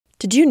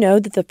Did you know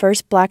that the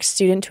first black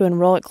student to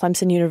enroll at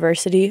Clemson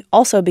University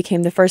also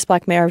became the first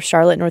black mayor of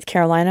Charlotte, North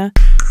Carolina?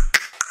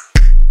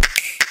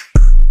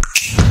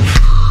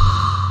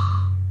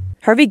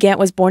 Harvey Gantt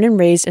was born and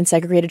raised in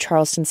segregated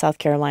Charleston, South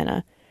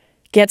Carolina.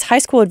 Gantt's high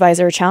school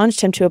advisor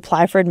challenged him to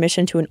apply for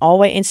admission to an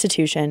all-white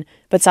institution,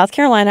 but South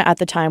Carolina at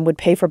the time would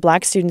pay for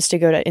black students to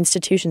go to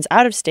institutions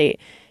out of state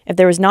if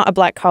there was not a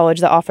black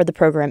college that offered the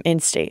program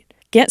in-state.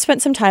 Gantt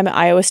spent some time at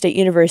Iowa State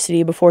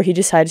University before he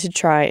decided to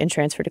try and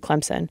transfer to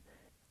Clemson.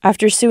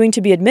 After suing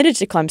to be admitted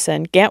to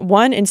Clemson, Gantt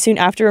won and soon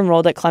after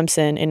enrolled at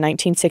Clemson in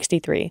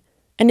 1963.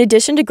 In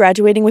addition to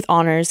graduating with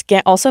honors,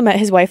 Gantt also met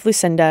his wife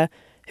Lucinda,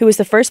 who was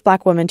the first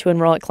black woman to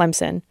enroll at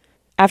Clemson.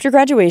 After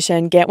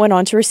graduation, Gantt went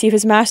on to receive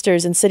his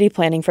master's in city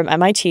planning from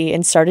MIT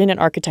and started an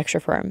architecture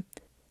firm.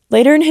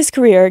 Later in his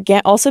career,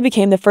 Gantt also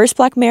became the first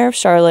black mayor of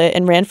Charlotte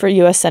and ran for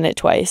U.S. Senate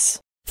twice.